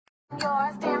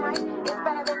Yours, damn right, it's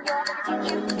better than yours. I can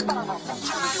teach you.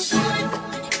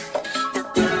 The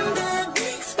thing that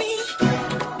makes me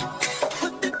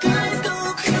put the guys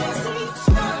go crazy.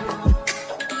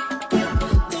 They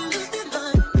lose their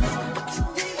minds.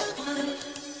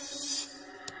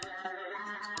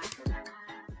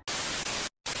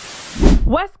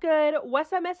 What's good?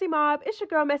 What's up, Messy Mob? It's your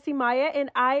girl, MessyMya, and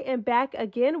I am back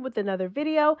again with another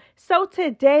video. So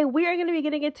today, we are going to be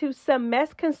getting into some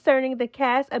mess concerning the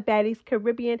cast of Baddies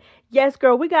Caribbean. Yes,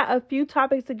 girl, we got a few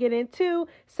topics to get into,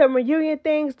 some reunion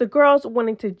things, the girls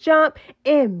wanting to jump,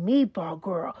 and Meatball,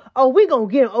 girl. We gonna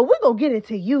get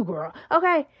into you, girl.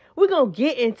 Okay? We're gonna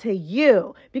get into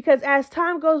you, because as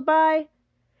time goes by,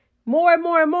 more and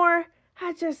more,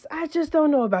 I just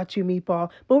don't know about you, Meatball.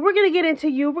 But we're going to get into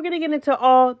you. We're going to get into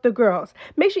all the girls.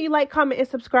 Make sure you like, comment, and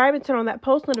subscribe, and turn on that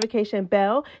post notification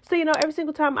bell so you know every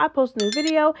single time I post a new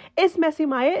video. It's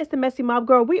MessyMya. It's the Messy Mob,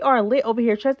 girl. We are lit over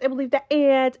here. Trust and believe that.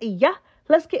 And yeah,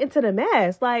 let's get into the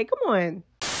mess. Like, come on.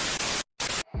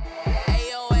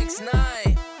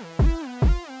 AOX9.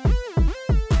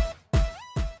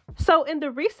 So in the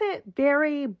recent,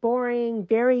 very boring,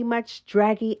 very much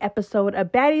draggy episode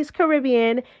of Baddies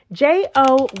Caribbean,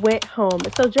 J.O. went home.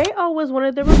 So J.O. was one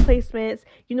of the replacements.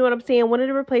 You know what I'm saying? One of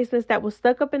the replacements that was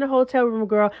stuck up in the hotel room,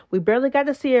 girl. We barely got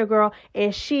to see her, girl.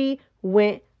 And she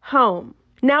went home.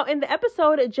 Now, in the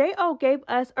episode, J.O. gave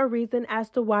us a reason as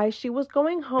to why she was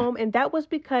going home, and that was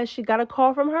because she got a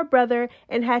call from her brother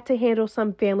and had to handle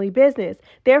some family business.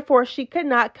 Therefore, she could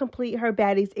not complete her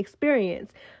Baddies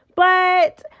experience.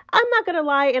 But I'm not going to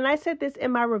lie, and I said this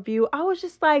in my review, I was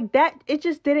just like, it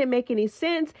just didn't make any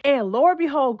sense. And lo and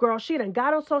behold, girl, she done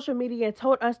got on social media and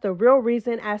told us the real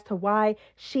reason as to why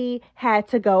she had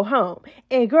to go home.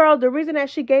 And girl, the reason that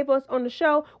she gave us on the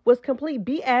show was complete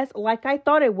BS, like I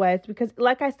thought it was, because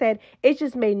like I said, it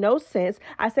just made no sense.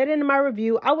 I said it in my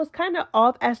review, I was kind of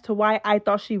off as to why I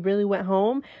thought she really went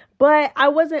home. But I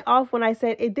wasn't off when I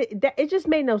said it just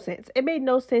made no sense. It made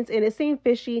no sense, and it seemed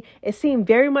fishy. It seemed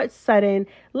very much sudden.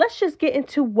 Let's just get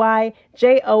into why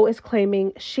J.O. is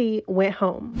claiming she went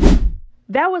home.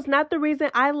 That was not the reason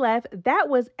I left. That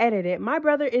was edited. My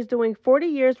brother is doing 40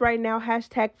 years right now.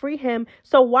 # free him.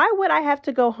 So why would I have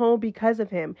to go home because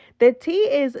of him? The tea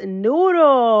is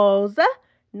noodles.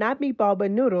 Not Meatball,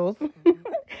 but noodles.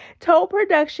 Told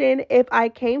production if I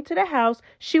came to the house,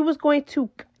 she was going to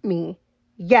cut me.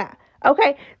 Yeah.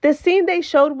 Okay. The scene they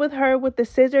showed with her with the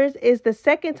scissors is the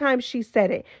second time she said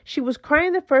it. She was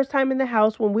crying the first time in the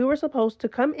house when we were supposed to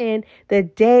come in the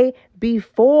day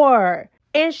before.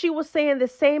 And she was saying the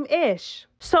same ish.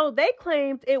 So they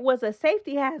claimed it was a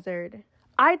safety hazard.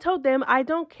 I told them I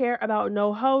don't care about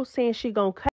no hoe saying she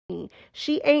gonna cut me.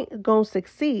 She ain't gonna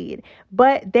succeed.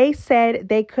 But they said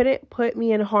they couldn't put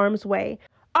me in harm's way.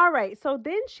 All right, so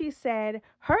then she said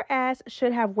her ass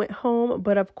should have went home,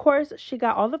 but of course she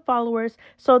got all the followers,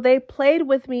 so they played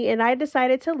with me and I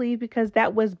decided to leave because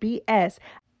that was BS.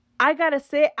 I got to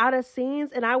sit out of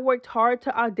scenes and I worked hard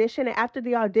to audition, and after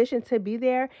the audition to be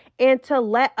there and to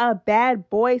let a bad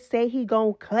boy say he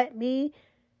gonna cut me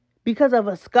because of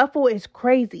a scuffle is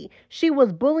crazy. She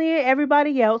was bullying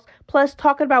everybody else, plus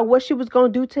talking about what she was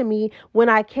going to do to me when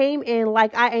I came in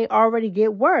like I ain't already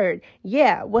get word.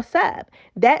 Yeah, what's up?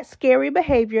 That scary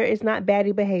behavior is not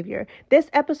baddie behavior.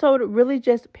 This episode really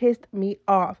just pissed me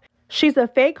off. She's a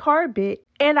fake hard bit,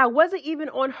 and I wasn't even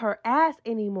on her ass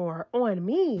anymore, on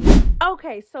me.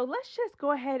 Okay, so let's just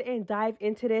go ahead and dive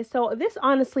into this. So this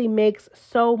honestly makes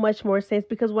so much more sense,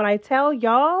 because when I tell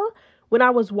y'all, when I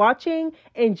was watching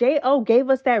and J.O. gave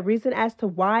us that reason as to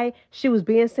why she was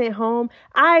being sent home,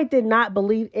 I did not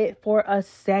believe it for a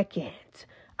second.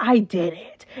 I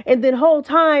didn't. And then whole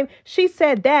time she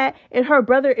said that, and her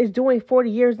brother is doing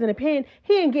 40 years in a pen.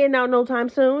 He ain't getting out no time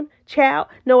soon. Child,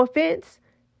 no offense.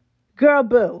 Girl,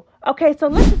 boo. Okay, so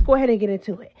let's just go ahead and get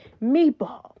into it.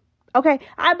 Meatball. Okay,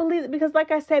 I believe it because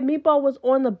like I said, Meatball was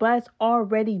on the bus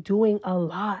already doing a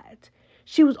lot.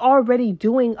 She was already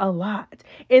doing a lot.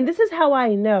 And this is how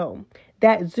I know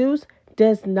that Zeus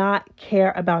does not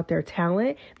care about their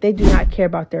talent. They do not care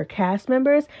about their cast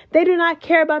members. They do not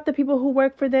care about the people who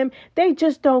work for them. They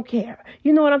just don't care.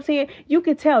 You know what I'm saying? You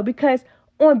could tell because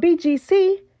on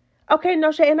BGC, okay,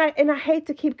 no shade, and I hate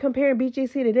to keep comparing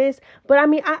BGC to this, but I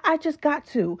mean, I just got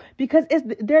to, because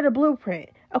they're the blueprint.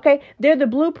 Okay, they're the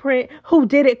blueprint who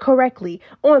did it correctly.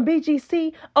 On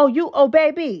BGC, oh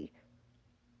baby.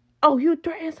 Oh, you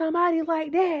threaten somebody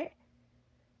like that?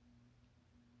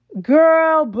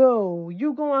 Girl, boo,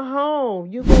 you going home.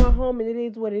 You going home, and it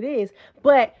is what it is.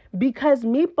 But because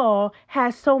Meatball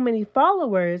has so many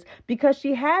followers, because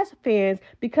she has fans,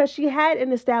 because she had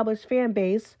an established fan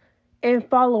base, and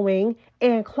following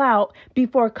and clout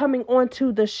before coming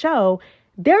onto the show,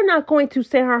 they're not going to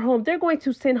send her home. They're going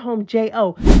to send home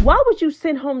J.O. Why would you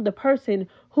send home the person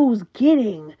who's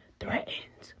getting threatened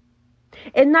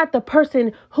and not the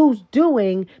person who's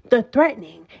doing the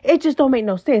threatening? It just don't make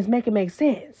no sense. Make it make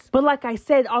sense. But like I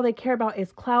said, all they care about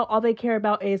is clout. All they care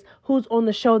about is who's on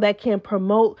the show that can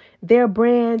promote their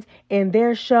brand and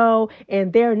their show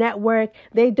and their network.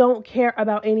 They don't care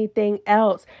about anything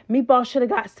else. Meatball should have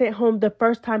got sent home the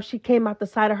first time she came out the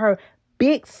side of her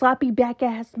big sloppy back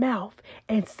ass mouth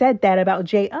and said that about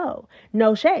J.O.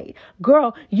 No shade.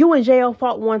 Girl, you and J.O.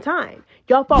 fought one time.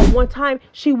 Y'all fought one time.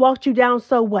 She walked you down.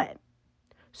 So what?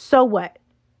 So what?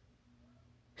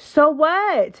 So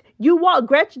what? You walked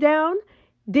Gretch down.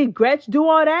 Did Gretch do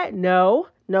all that? No.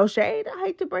 No shade. I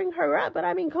hate to bring her up, but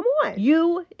I mean, come on.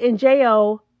 You and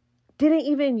J.O. didn't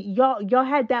even, y'all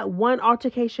had that one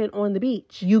altercation on the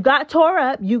beach. You got tore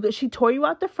up. She tore you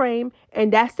out the frame,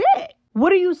 and that's it.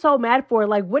 What are you so mad for?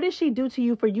 Like, what did she do to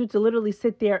you for you to literally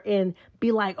sit there and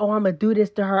be like, oh, I'm going to do this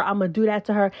to her. I'm going to do that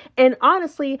to her. And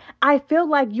honestly, I feel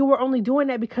like you were only doing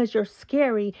that because you're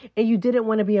scary and you didn't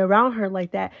want to be around her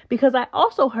like that. Because I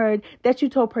also heard that you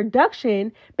told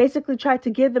production, basically tried to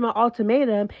give them an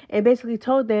ultimatum and basically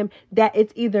told them that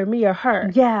it's either me or her.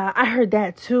 Yeah, I heard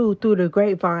that too through the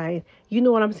grapevine. You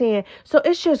know what I'm saying? So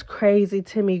it's just crazy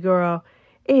to me, girl.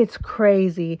 It's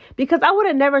crazy because I would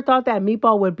have never thought that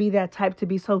Meatball would be that type to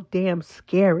be so damn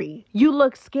scary. You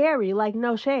look scary, like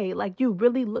no shade. Like you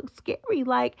really look scary.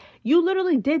 Like you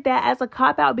literally did that as a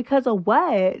cop out because of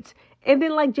what? And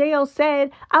then like J.O. said,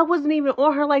 I wasn't even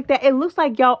on her like that. It looks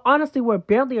like y'all honestly were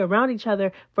barely around each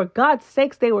other. For God's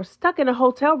sakes, they were stuck in a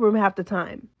hotel room half the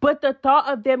time. But the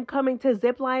thought of them coming to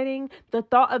ziplining, the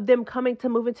thought of them coming to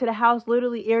move into the house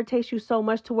literally irritates you so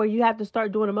much to where you have to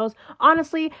start doing the most.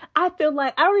 Honestly, I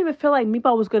don't even feel like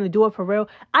Meatball was going to do it for real.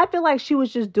 I feel like she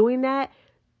was just doing that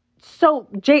so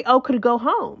J.O. could go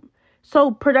home.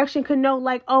 So production could know,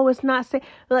 like, oh, it's not safe.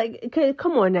 Like,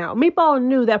 come on now. Meatball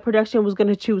knew that production was going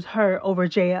to choose her over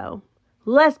J.O.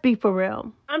 Let's be for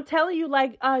real. I'm telling you,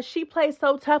 like, she plays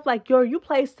so tough. Like, you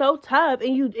play so tough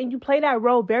and you play that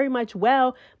role very much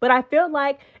well. But I feel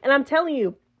like, and I'm telling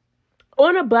you,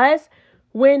 on a bus,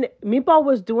 when Meatball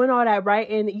was doing all that, right?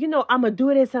 And, you know, I'm going to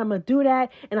do this and I'm going to do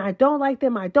that. And I don't like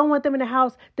them. I don't want them in the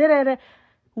house. Da-da-da.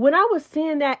 When I was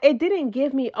seeing that, it didn't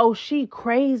give me, oh, she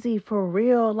crazy for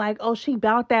real. Like, oh, she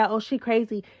about that. Oh, she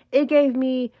crazy. It gave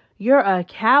me, you're a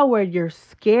coward. You're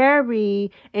scary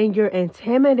and you're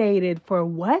intimidated. For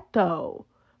what, though?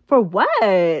 For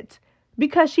what?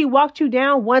 Because she walked you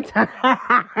down one time.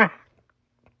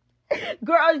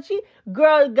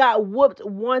 Girl got whooped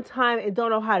one time and don't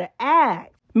know how to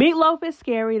act. Meatloaf is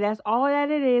scary. That's all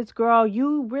that it is, girl.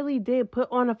 You really did put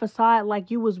on a facade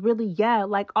like you was really,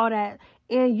 like all that.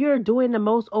 And you're doing the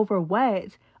most over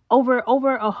what? Over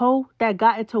a hoe that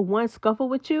got into one scuffle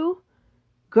with you?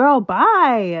 Girl,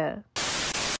 bye.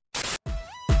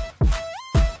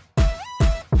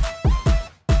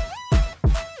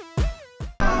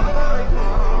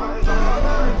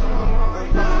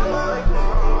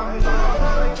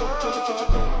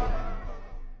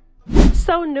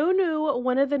 So Nunu,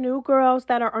 one of the new girls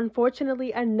that are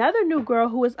unfortunately another new girl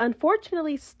who is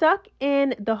unfortunately stuck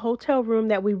in the hotel room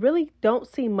that we really don't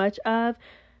see much of.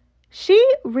 She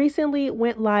recently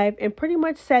went live and pretty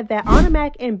much said that Ahna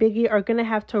Mac and Biggie are going to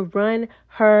have to run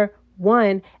her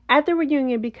one at the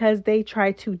reunion because they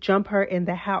tried to jump her in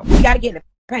the house. You got to get in the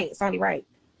paint. It's only right.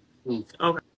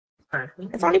 Okay.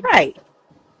 It's only right.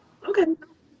 Okay.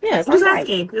 Yeah, it's Just only right.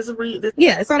 asking. This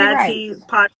It's only right.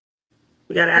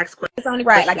 We gotta ask questions. It's only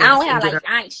right. Like I don't have like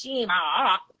I ain't shit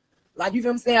like you feel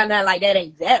what I'm saying. Not like that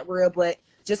ain't that real, but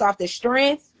just off the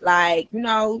strength, like you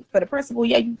know, for the principle,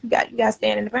 yeah, you got to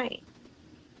stand in the paint.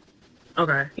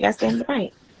 Okay. You got to stand in the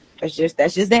paint. That's just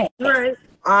that. Right.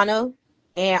 Ahna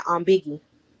and Biggie.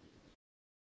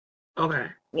 Okay.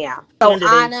 Yeah. So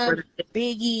Ahna,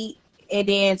 Biggie, and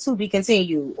then to be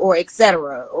continued, or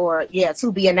etc., or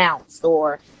to be announced,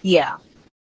 or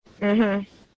Mhm.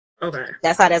 Okay.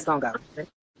 That's how that's gonna go. Okay.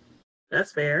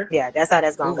 That's fair. Yeah, that's how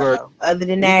that's gonna go. Other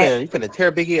than that, you finna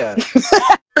tear Biggie up.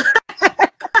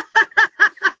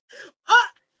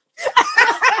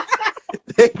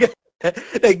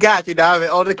 They got you now.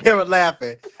 On the camera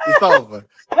laughing. It's over.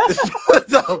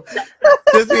 So,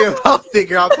 this being posted,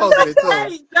 girl. I'm posting it too.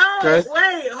 Wait, no, Chris?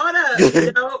 wait, hold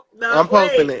up. No, I'm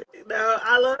posting it. No,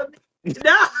 I love it.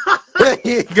 No.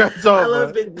 It's over.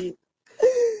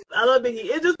 I love Biggie.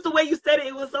 It's just the way you said it.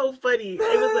 It was so funny. It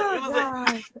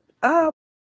was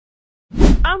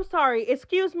I'm sorry,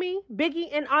 excuse me? Biggie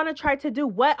and Ahna tried to do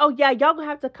what? Oh, yeah, y'all gonna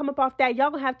have to come up off that. Y'all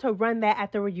gonna have to run that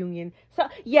at the reunion. So,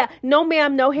 yeah, no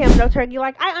ma'am, no ham, no turkey.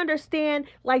 Like, I understand,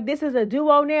 like, this is a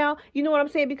duo now. You know what I'm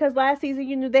saying? Because last season,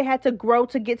 you knew they had to grow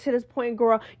to get to this point,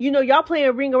 girl. You know, y'all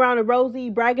playing Ring Around the Rosie,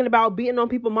 bragging about beating on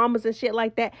people's mamas and shit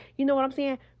like that. You know what I'm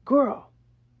saying? Girl.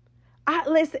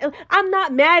 Listen, I'm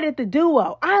not mad at the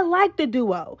duo. I like the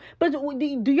duo. But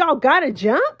do y'all gotta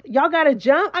jump? Y'all gotta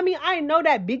jump? I mean, I know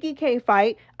that Biggie can't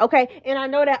fight, okay? And I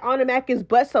know that Ahna Mac's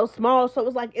butt so small, so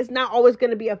it's like, it's not always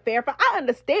gonna be a fair fight. I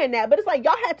understand that, but it's like,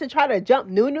 y'all had to try to jump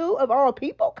Nunu of all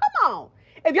people? Come on.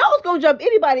 If y'all was gonna jump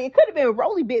anybody, it could have been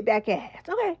Rolly bit back ass,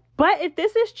 okay? But if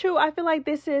this is true, I feel like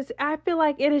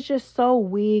it is just so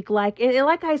weak. Like, and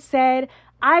like I said,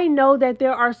 I know that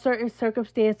there are certain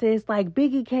circumstances, like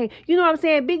Biggie can't, you know what I'm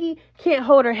saying? Biggie can't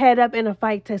hold her head up in a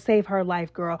fight to save her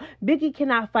life, girl. Biggie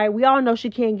cannot fight. We all know she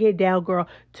can't get down, girl.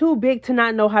 Too big to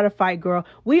not know how to fight, girl.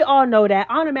 We all know that.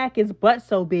 Ahna Mac is butt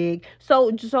so big. So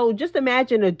just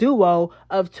imagine a duo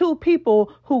of two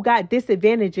people who got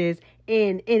disadvantages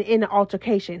in an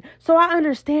altercation. So I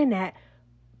understand that.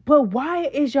 But why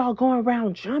is y'all going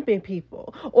around jumping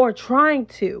people or trying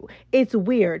to? It's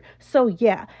weird. So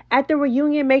yeah, at the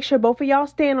reunion, make sure both of y'all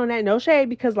stand on that. No shade,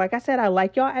 because like I said, I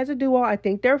like y'all as a duo. I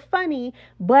think they're funny,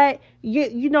 but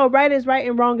you know, right is right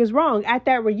and wrong is wrong. At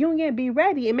that reunion, be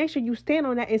ready and make sure you stand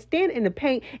on that and stand in the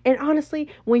paint. And honestly,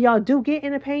 when y'all do get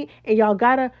in the paint and y'all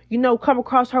gotta, you know, come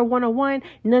across her one-on-one,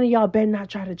 none of y'all better not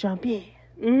try to jump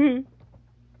in.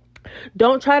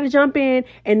 Don't try to jump in.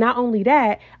 And not only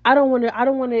that, I don't want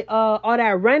all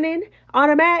that running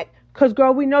on a Mac, cause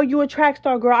girl, we know you a track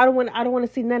star, girl. I don't want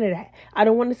to see none of that. I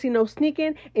don't want to see no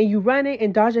sneaking and you running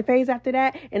and dodging phase after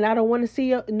that. And I don't want to see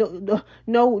you you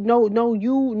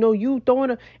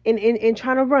throwing and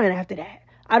trying to run after that.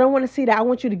 I don't want to see that. I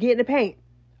want you to get in the paint.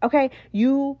 Okay,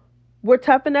 you were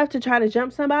tough enough to try to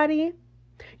jump somebody.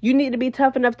 You need to be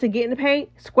tough enough to get in the paint,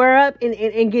 square up,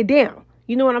 and get down.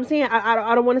 You know what I'm saying?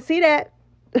 I don't want to see that.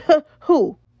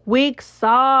 Who? Weak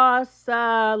sauce.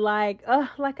 Like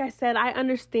I said, I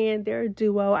understand they're a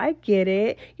duo. I get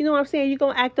it. You know what I'm saying? You're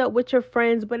going to act up with your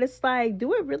friends, but it's like,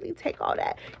 do it really take all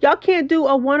that? Y'all can't do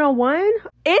a one-on-one?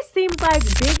 It seems like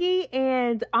Biggie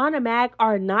and Ahna Mac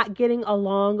are not getting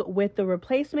along with the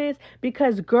replacements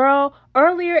because, girl,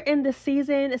 earlier in the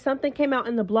season, something came out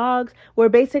in the blogs where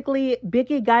basically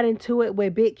Biggie got into it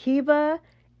with Big Kiva.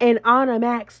 And Ahna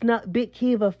Mac snuck Big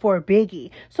Kiva for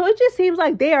Biggie. So it just seems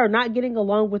like they are not getting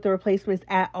along with the replacements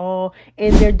at all.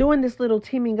 And they're doing this little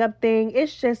teaming up thing.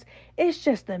 It's just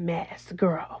a mess,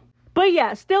 girl. But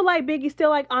yeah, still like Biggie,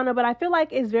 still like Ahna, but I feel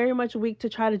like it's very much weak to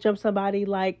try to jump somebody.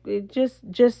 Like, just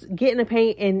get in the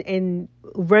paint and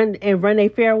run a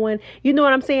fair one. You know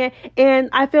what I'm saying? And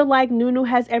I feel like Nunu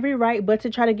has every right but to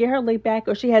try to get her lick back,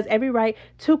 or she has every right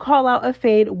to call out a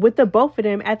fade with the both of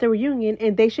them at the reunion,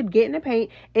 and they should get in the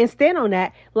paint and stand on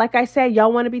that. Like I said,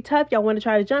 y'all want to be tough, y'all want to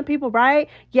try to jump people, right?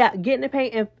 Yeah, get in the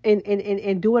paint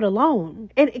and do it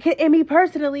alone. And me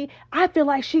personally, I feel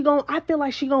like she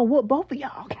gonna whoop both of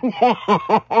y'all.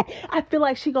 I feel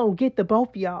like she gonna get the both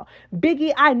of y'all.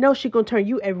 Biggie, I know she gonna turn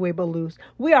you every way but loose.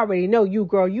 We already know you,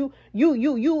 girl. You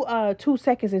 2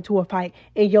 seconds into a fight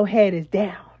and your head is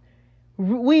down.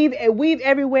 Weave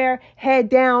everywhere, head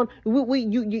down.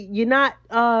 You're not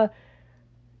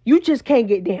you just can't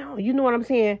get down. You know what I'm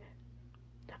saying?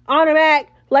 Ahna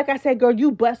Mac, like I said, girl,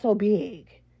 you butt so big.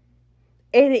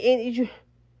 And you,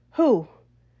 who?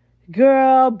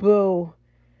 Girl, boo.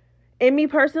 And me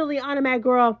personally, Ahna Mac,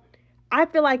 girl, I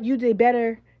feel like you did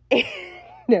better.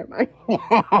 Never mind.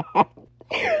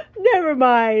 Never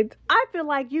mind. I feel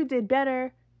like you did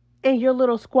better in your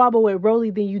little squabble with Rolly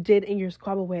than you did in your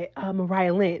squabble with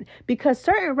Mariah Lynn. Because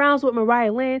certain rounds with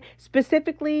Mariah Lynn,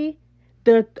 specifically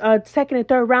the second and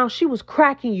third round, she was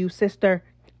cracking you, sister.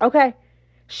 Okay?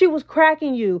 She was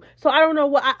cracking you. So I don't know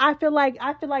what I feel like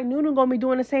Nunu gonna be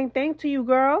doing the same thing to you,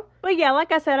 girl. But yeah,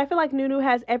 like I said, I feel like Nunu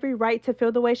has every right to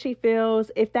feel the way she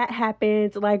feels. If that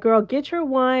happens, like, girl, get your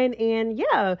one. And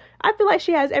yeah, I feel like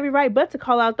she has every right but to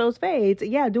call out those fades.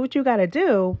 Yeah, do what you gotta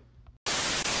do.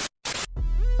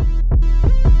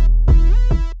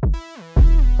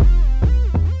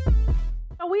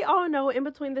 We all know in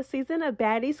between the season of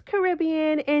Baddies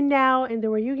Caribbean and now in the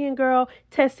reunion, girl,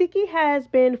 Tesehki has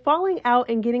been falling out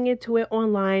and getting into it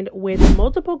online with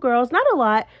multiple girls. Not a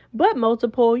lot, but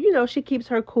multiple. You know, she keeps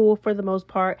her cool for the most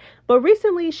part. But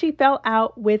recently she fell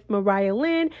out with Mariah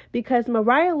Lynn because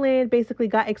Mariah Lynn basically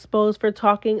got exposed for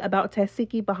talking about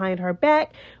Tesehki behind her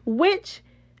back, which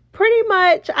pretty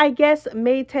much, I guess,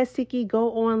 made Tesehki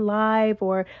go on live,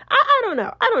 or I don't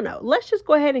know. I don't know. Let's just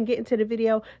go ahead and get into the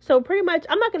video. So pretty much,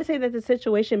 I'm not going to say that the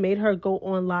situation made her go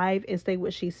on live and say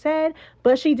what she said,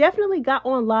 but she definitely got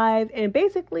on live and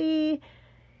basically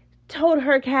told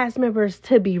her cast members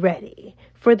to be ready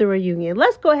for the reunion.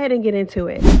 Let's go ahead and get into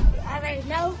it. I already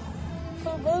know,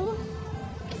 FUBU,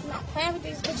 I'm not playing with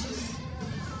these bitches.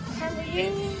 Come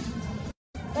reunion,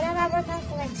 whenever I work out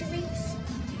for like 2 weeks,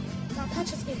 my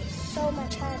punches get so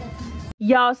much harder.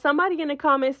 Y'all, somebody in the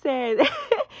comments said,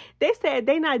 they said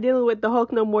they not dealing with the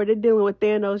Hulk no more. They're dealing with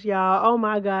Thanos, y'all. Oh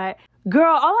my God.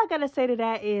 Girl, all I gotta say to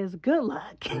that is good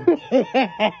luck.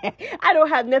 I don't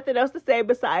have nothing else to say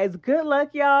besides good luck,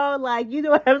 y'all. Like, you know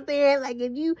what I'm saying? Like,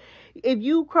 if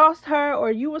you crossed her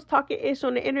or you was talking ish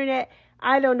on the internet,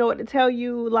 I don't know what to tell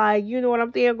you. Like, you know what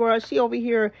I'm saying, girl? She over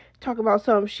here talking about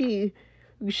something.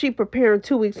 She preparing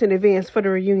 2 weeks in advance for the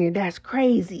reunion. That's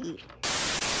crazy.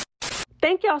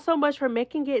 Thank y'all so much for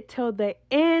making it till the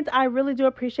end. I really do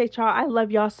appreciate y'all. I love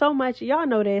y'all so much. Y'all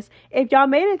know this. If y'all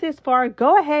made it this far,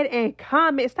 go ahead and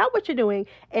comment. Stop what you're doing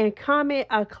and comment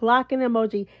a clocking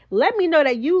emoji. Let me know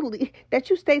that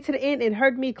you stayed to the end and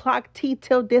heard me clock T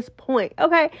till this point.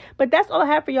 Okay, but that's all I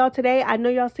have for y'all today. I know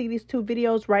y'all see these 2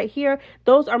 videos right here.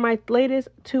 Those are my latest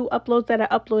 2 uploads that I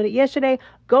uploaded yesterday.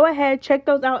 Go ahead, check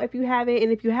those out if you haven't.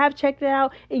 And if you have checked it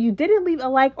out and you didn't leave a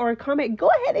like or a comment, go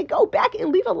ahead and go back and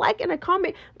leave a like and a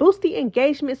comment. Boost the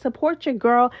engagement. Support your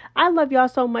girl. I love y'all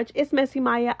so much. It's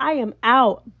MessyMya. I am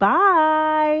out.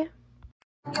 Bye.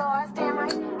 Yours, damn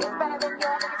right. It's better than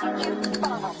yours. I can teach you. Just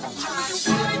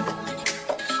one